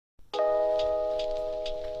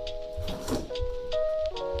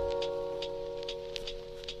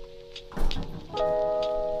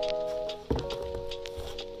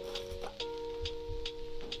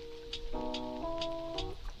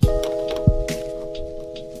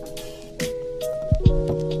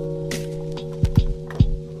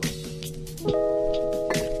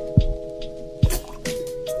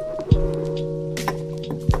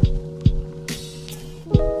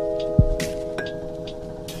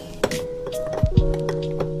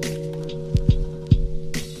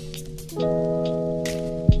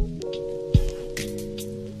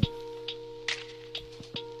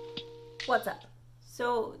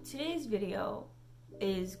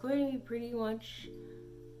pretty much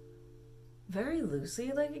very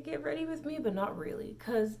loosely like a get ready with me, but not really,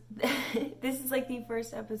 because this is like the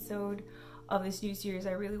first episode of this new series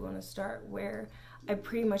I really want to start, where I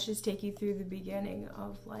pretty much just take you through the beginning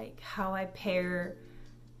of like how I pair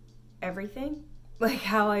everything, like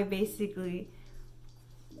how I basically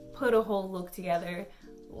put a whole look together,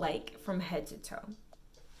 like from head to toe.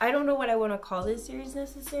 I don't know what I want to call this series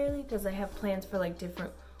necessarily, because I have plans for like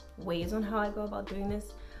different ways on how I go about doing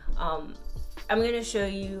this. I'm gonna show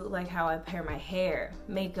you like how I pair my hair,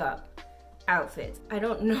 makeup, outfits. I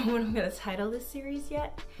don't know what I'm gonna title this series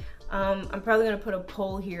yet. I'm probably gonna put a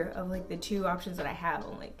poll here of like the two options that I have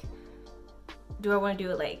on like, do I want to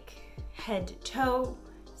do it like head to toe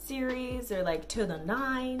series or like to the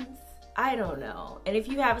nines? I don't know. And if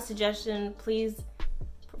you have a suggestion, please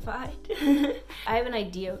provide. I have an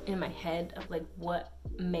idea in my head of like what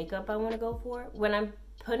makeup I want to go for. When I'm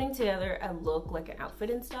putting together a look, like an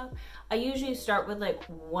outfit and stuff, I usually start with like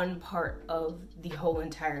one part of the whole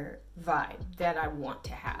entire vibe that I want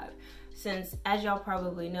to have. Since, as y'all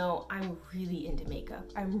probably know, I'm really into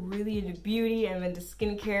makeup. I'm really into beauty. I'm into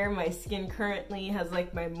skincare. My skin currently has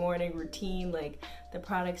like my morning routine, like the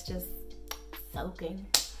product's just soaking.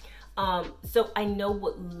 So I know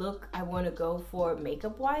what look I want to go for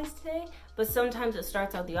makeup wise today, but sometimes it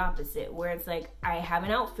starts out the opposite, where it's like I have an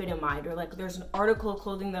outfit in mind, or like there's an article of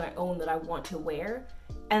clothing that I own that I want to wear,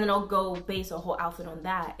 and then I'll go base a whole outfit on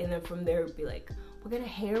that, and then from there be like, what kind of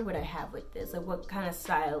hair would I have with this? Like what kind of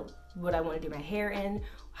style would I want to do my hair in?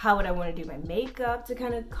 How would I want to do my makeup to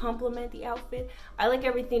kind of complement the outfit? I like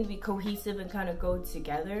everything to be cohesive and kind of go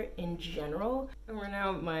together in general. And we're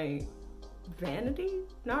now at my vanity?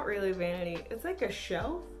 Not really vanity. It's like a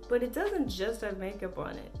shelf, but it doesn't just have makeup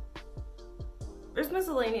on it. There's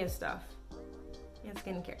miscellaneous stuff and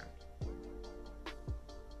skincare.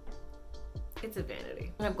 It's a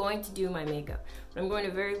vanity. I'm going to do my makeup, but I'm going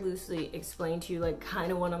to very loosely explain to you like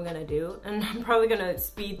kind of what I'm gonna do, and I'm probably gonna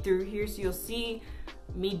speed through here so you'll see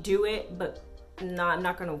me do it, but I'm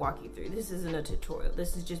not gonna walk you through. This isn't a tutorial.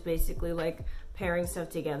 This is just basically like pairing stuff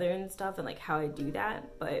together and stuff and like how I do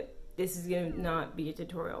that, but this is gonna not be a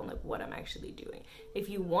tutorial on like what I'm actually doing. If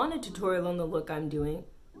you want a tutorial on the look I'm doing,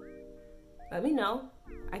 let me know.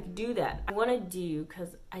 I could do that. I wanna do,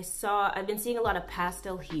 cause I've been seeing a lot of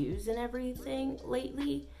pastel hues and everything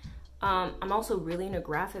lately. I'm also really into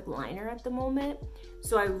graphic liner at the moment.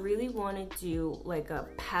 So I really wanna do like a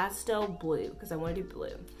pastel blue, cause I wanna do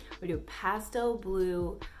blue. I do a pastel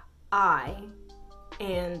blue eye,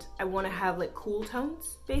 and I wanna have like cool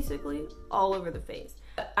tones basically all over the face.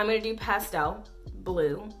 I'm gonna do pastel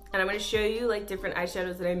blue, and I'm gonna show you like different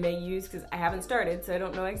eyeshadows that I may use because I haven't started, so I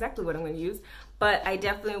don't know exactly what I'm gonna use, but I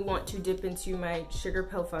definitely want to dip into my Sugar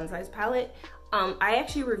Pill Fun Size palette. I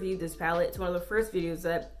actually reviewed this palette. It's one of the first videos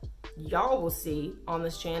that y'all will see on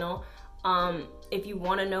this channel. If you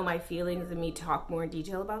want to know my feelings and me talk more in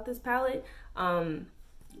detail about this palette, can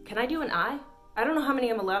I do an eye? I don't know how many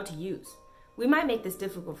I'm allowed to use. We might make this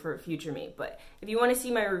difficult for a future me, but if you want to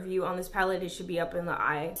see my review on this palette, it should be up in the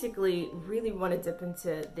eye. Basically, really want to dip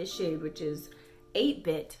into this shade, which is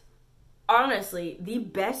 8-bit. Honestly, the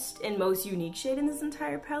best and most unique shade in this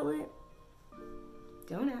entire palette.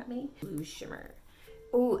 Don't at me. Blue shimmer.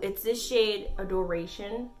 Oh, it's this shade,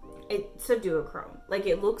 Adoration. It's a duochrome. Like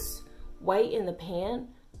it looks white in the pan,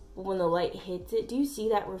 but when the light hits it, do you see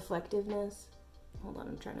that reflectiveness? Hold on,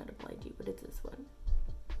 I'm trying not to blind you, but it's this one.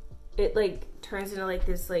 It like turns into like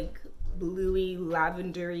this like bluey,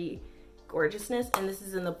 lavendery gorgeousness, and this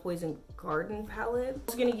is in the Poison Garden palette. I'm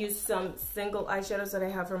just gonna use some single eyeshadows that I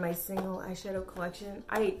have from my single eyeshadow collection.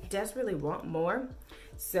 I desperately want more,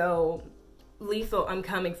 so Lethal, I'm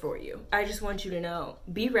coming for you. I just want you to know,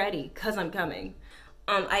 be ready, cause I'm coming.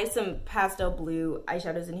 I have some pastel blue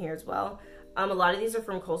eyeshadows in here as well. A lot of these are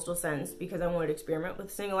from Coastal Scents because I wanted to experiment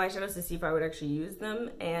with single eyeshadows to see if I would actually use them,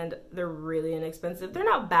 and they're really inexpensive. They're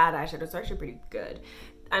not bad eyeshadows, they're actually pretty good.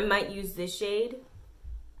 I might use this shade.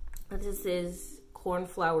 This is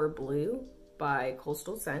Cornflower Blue by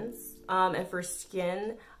Coastal Scents. And for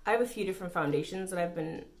skin, I have a few different foundations that I've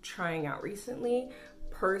been trying out recently.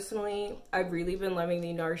 Personally, I've really been loving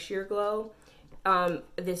the NARS Sheer Glow.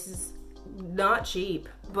 This is not cheap,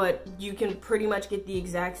 but you can pretty much get the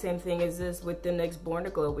exact same thing as this with the NYX Born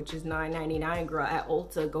to Glow, which is $9.99, girl, at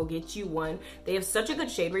Ulta. Go get you one. They have such a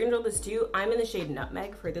good shade range on this too. I'm in the shade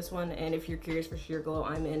Nutmeg for this one, and if you're curious for Sheer Glow,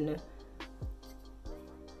 I'm in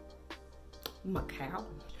Macau.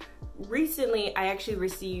 Recently, I actually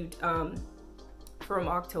received from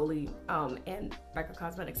Octoly and Becca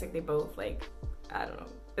Cosmetics, like they both like, I don't know,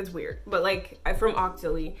 it's weird, but like from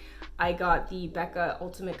Octoly, I got the Becca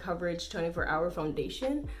Ultimate Coverage 24-Hour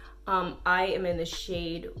Foundation. I am in the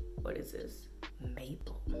shade, what is this?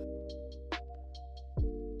 Maple.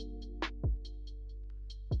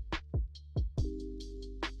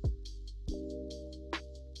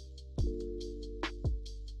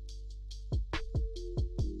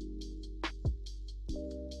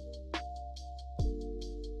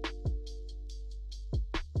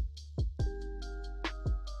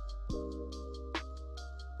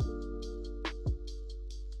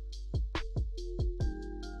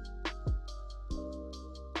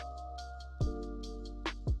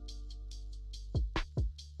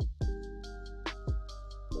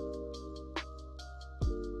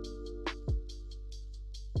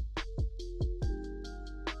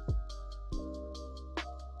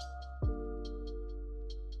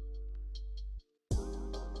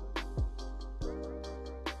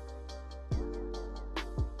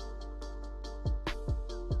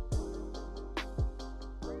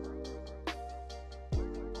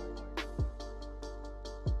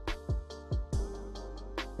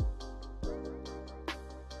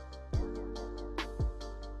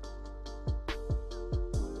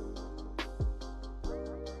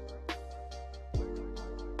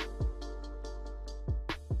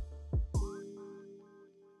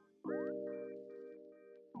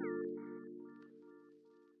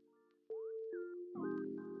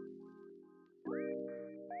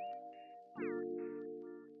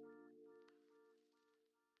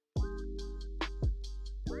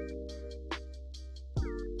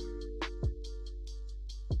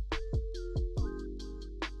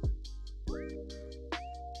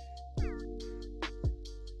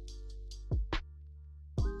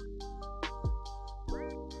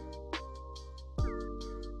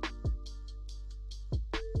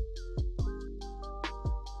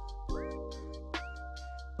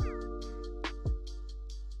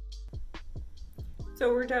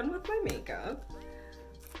 So we're done with my makeup.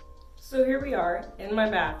 So here we are in my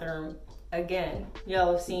bathroom. Again,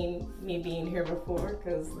 y'all have seen me being here before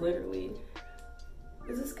because literally,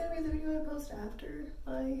 is this gonna be the video I post after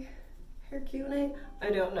my hair Q&A? I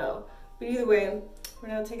don't know. But either way, we're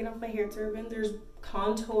now taking off my hair turban. There's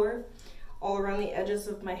contour all around the edges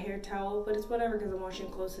of my hair towel, but it's whatever because I'm washing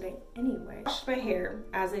clothes today anyway. Washed my hair,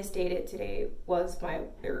 as I stated, today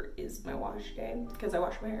is my wash day because I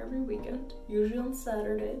wash my hair every weekend, usually on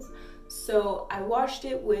Saturdays. So I washed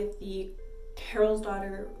it with the Carol's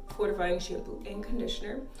Daughter fortifying shampoo and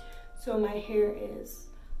conditioner. So my hair is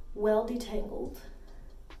well detangled,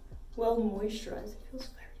 well moisturized. It feels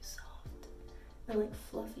very soft and like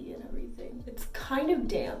fluffy and everything. It's kind of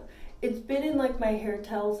damp. It's been in like my hair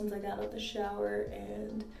towel since I got out of the shower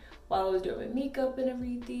and while I was doing my makeup and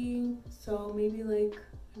everything. So maybe like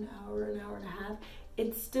an hour and a half.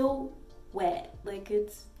 It's still wet, like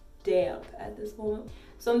it's damp at this moment.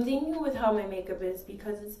 So I'm thinking with how my makeup is,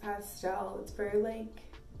 because it's pastel, it's very like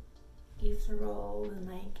ethereal and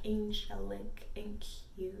like angelic and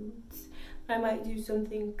cute. I might do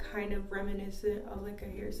something kind of reminiscent of like a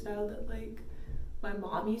hairstyle that like my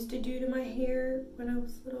mom used to do to my hair when I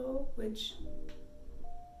was little, which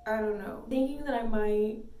I don't know. Thinking that I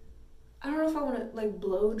don't know if I want to like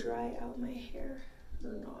blow dry out my hair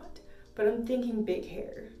or not, but I'm thinking big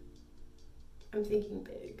hair. I'm thinking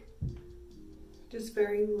big. Just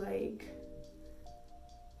very like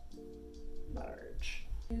large.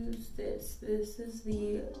 Use this. This is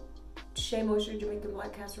the Shea Moisture Jamaican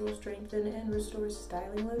Black Castor Oil Strengthen and Restore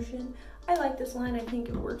Styling Lotion. I like this line. I think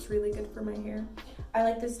it works really good for my hair. I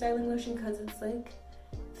like this styling lotion because it's like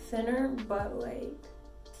thinner, but like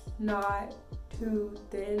not too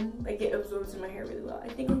thin. Like it absorbs in my hair really well. I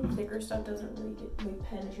think like thicker stuff doesn't really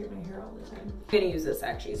penetrate my hair all the time. I'm gonna use this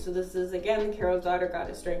actually. So this is again the Carol's Daughter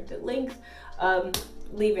Goddess Strength at Length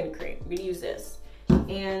leave-in cream. I'm gonna use this.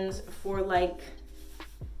 And for like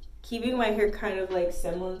keeping my hair kind of like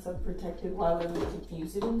semblance of protected while I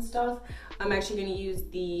diffuse it and stuff, I'm actually gonna use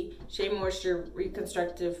the Shea Moisture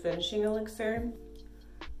Reconstructive Finishing Elixir.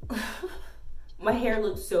 My hair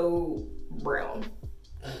looks so brown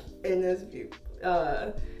in this view,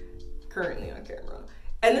 currently on camera.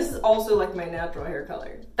 And this is also like my natural hair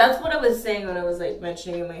color. That's what I was saying when I was like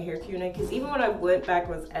mentioning in my hair Q&A, because even when I went back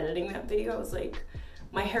and was editing that video, I was like,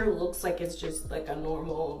 my hair looks like it's just like a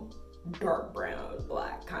normal dark brown,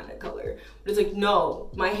 black kind of color. But it's like, no,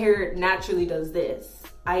 my hair naturally does this.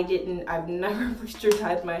 I've never bleached or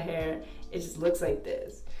dyed my hair. It just looks like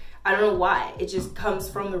this. I don't know why. It just comes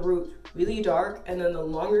from the root really dark, and then the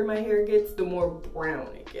longer my hair gets, the more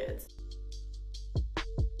brown it gets.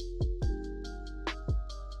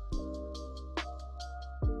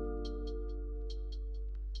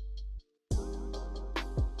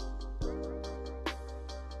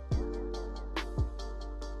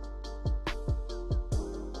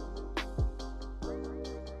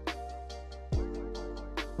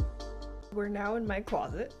 We're now in my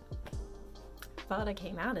closet. Thought I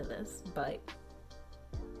came out of this, but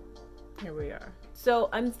here we are. So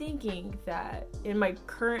I'm thinking that in my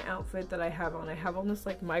current outfit that I have on this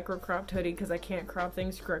like micro cropped hoodie because I can't crop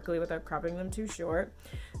things correctly without cropping them too short.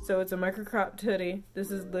 So it's a micro cropped hoodie.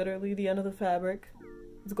 This is literally the end of the fabric.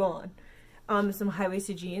 It's gone. Some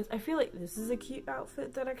high-waisted jeans. I feel like this is a cute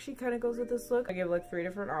outfit that actually kind of goes with this look. I give like 3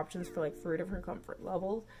 different options for like 3 different comfort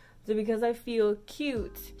levels. So because I feel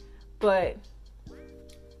cute, but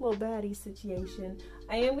little baddie situation,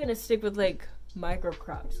 I am gonna stick with like micro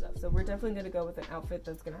crop stuff. So we're definitely gonna go with an outfit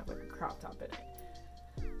that's gonna have like a crop top in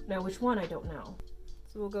it. Now which one, I don't know.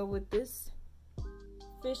 So we'll go with this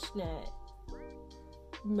fishnet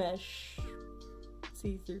mesh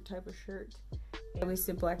see-through type of shirt.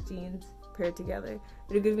 High-waisted black jeans paired together.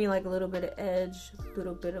 It'll give me like a little bit of edge, a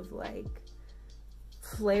little bit of like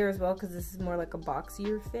flare as well because this is more like a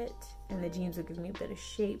boxier fit, and the jeans will give me a bit of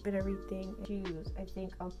shape and everything. Shoes, I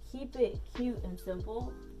think I'll keep it cute and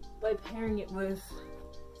simple by pairing it with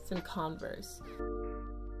some Converse.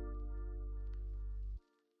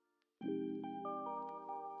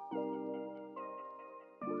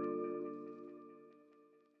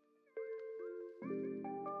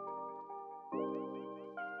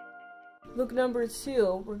 Look number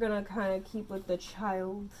 2, we're gonna kind of keep with the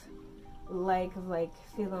child like of like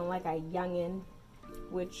feeling like a youngin',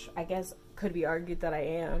 which I guess could be argued that I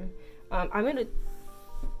am. I'm gonna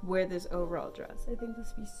wear this overall dress. I think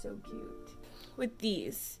this would be so cute. With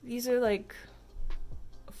these are like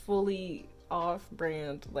fully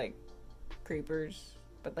off-brand like creepers,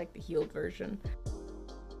 but like the heeled version.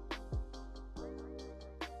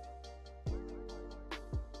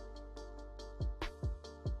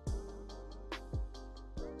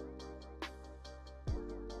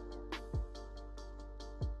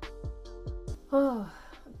 Oh,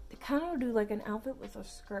 I kind of do like an outfit with a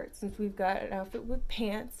skirt, since we've got an outfit with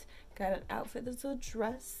pants, got an outfit that's a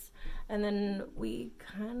dress, and then we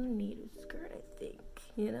kind of need a skirt, I think,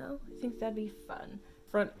 you know? I think that'd be fun.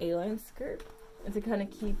 Front A-line skirt, and to kind of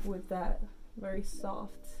keep with that very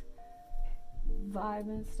soft vibe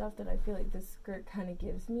and stuff that I feel like this skirt kind of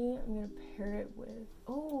gives me, I'm gonna pair it with,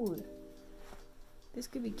 oh, this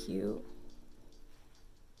could be cute.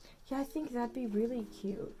 Yeah, I think that'd be really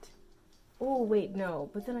cute. Oh wait, no,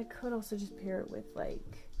 but then I could also just pair it with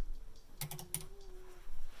like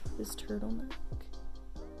this turtleneck.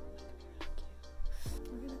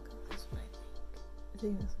 We're gonna go this way, I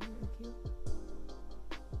think this would be really cute.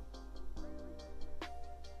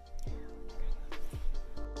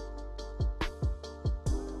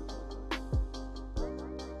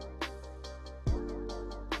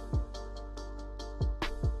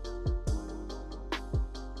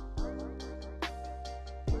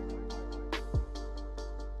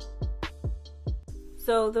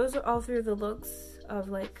 So those are all 3 of the looks of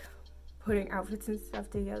like putting outfits and stuff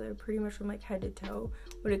together pretty much from like head to toe.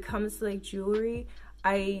 When it comes to like jewelry,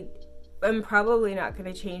 I am probably not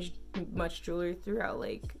going to change much jewelry throughout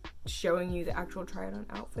like showing you the actual try it on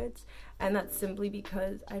outfits, and that's simply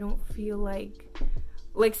because I don't feel like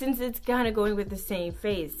since it's kind of going with the same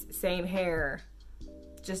face, same hair,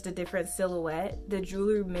 just a different silhouette, the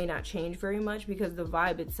jewelry may not change very much because the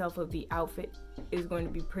vibe itself of the outfit is going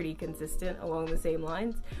to be pretty consistent along the same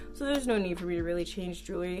lines. So there's no need for me to really change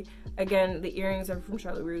jewelry. Again, the earrings are from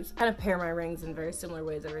Charlotte Russe. I kind of pair my rings in very similar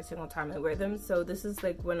ways every single time I wear them. So this is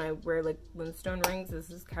like when I wear like moonstone rings,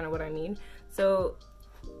 this is kind of what I mean. So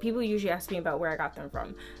people usually ask me about where I got them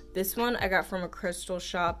from. This one I got from a crystal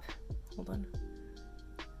shop. Hold on.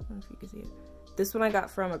 I don't know if you can see it. This one I got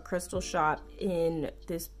from a crystal shop in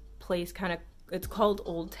this place kind of, it's called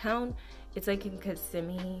Old Town. It's like in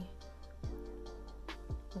Kissimmee,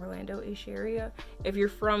 Orlando-ish area. If you're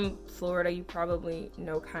from Florida, you probably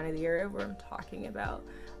know kind of the area where I'm talking about.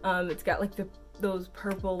 It's got like those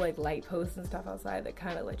purple like light posts and stuff outside that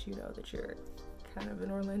kind of let you know that you're kind of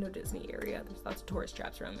in Orlando Disney area. There's lots of tourist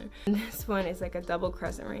traps around there. And this one is like a double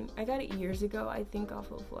crescent ring. I got it years ago, I think off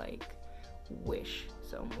of like Wish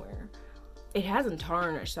somewhere. It hasn't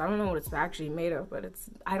tarnished, so I don't know what it's actually made of, but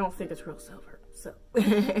I don't think it's real silver, so.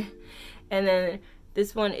 And then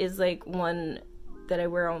this one is like one that I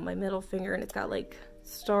wear on my middle finger, and it's got like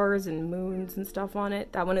stars and moons and stuff on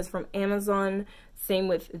it. That one is from Amazon. Same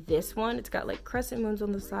with this one. It's got like crescent moons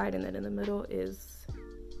on the side, and then in the middle is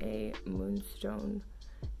a moonstone,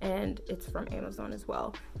 and it's from Amazon as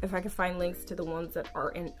well. If I can find links to the ones that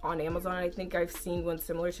are on Amazon, I think I've seen one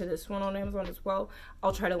similar to this one on Amazon as well.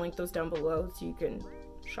 I'll try to link those down below so you can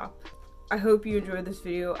shop. I hope you enjoyed this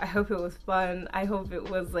video. I hope it was fun. I hope it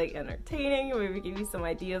was like entertaining, or maybe give you some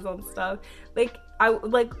ideas on stuff. Like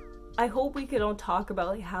I hope we could all talk about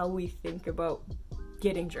like how we think about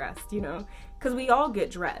getting dressed, you know, because we all get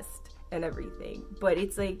dressed and everything, but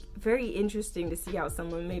it's like very interesting to see how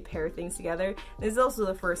someone may pair things together. This is also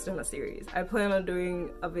the first in a series. I plan on doing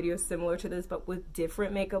a video similar to this, but with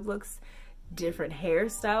different makeup looks, different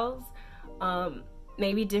hairstyles,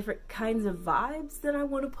 maybe different kinds of vibes that I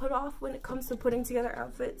want to put off when it comes to putting together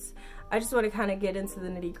outfits. I just want to kind of get into the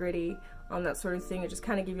nitty-gritty on that sort of thing and just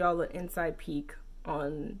kind of give you all an inside peek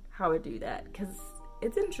on how I do that, because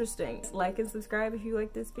it's interesting. Like and subscribe if you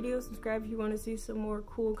like this video. Subscribe if you want to see some more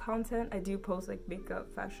cool content. I do post like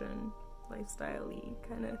makeup, fashion, lifestyle-y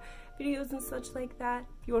kind of videos and such like that.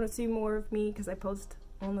 If you want to see more of me, because I post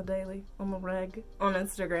on the daily, on the reg, on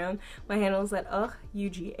Instagram. My handle is at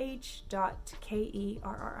Ugh.Kerria.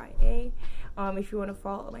 If you want to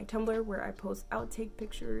follow my Tumblr, where I post outtake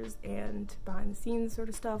pictures and behind the scenes sort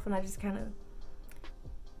of stuff, and I just kind of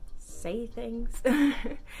say things.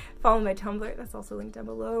 Follow my Tumblr, that's also linked down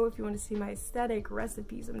below if you want to see my aesthetic,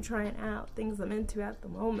 recipes I'm trying out, things I'm into at the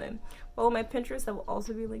moment. Follow my Pinterest, that will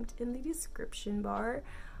also be linked in the description bar.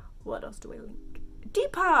 What else do I link?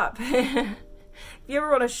 Depop! If you ever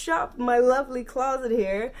want to shop my lovely closet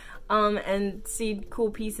here and see cool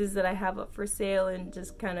pieces that I have up for sale and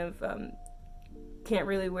just kind of can't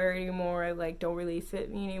really wear anymore, I like don't really fit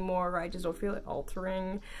me anymore, or I just don't feel like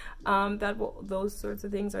altering, those sorts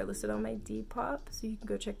of things are listed on my Depop, so you can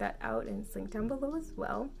go check that out, and it's linked down below as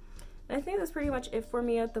well. And I think that's pretty much it for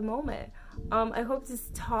me at the moment. I hope to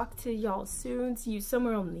talk to y'all soon, see you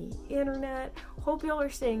somewhere on the internet. Hope y'all are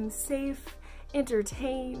staying safe,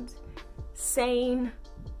 entertained, sane,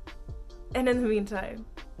 and in the meantime,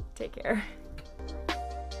 take care.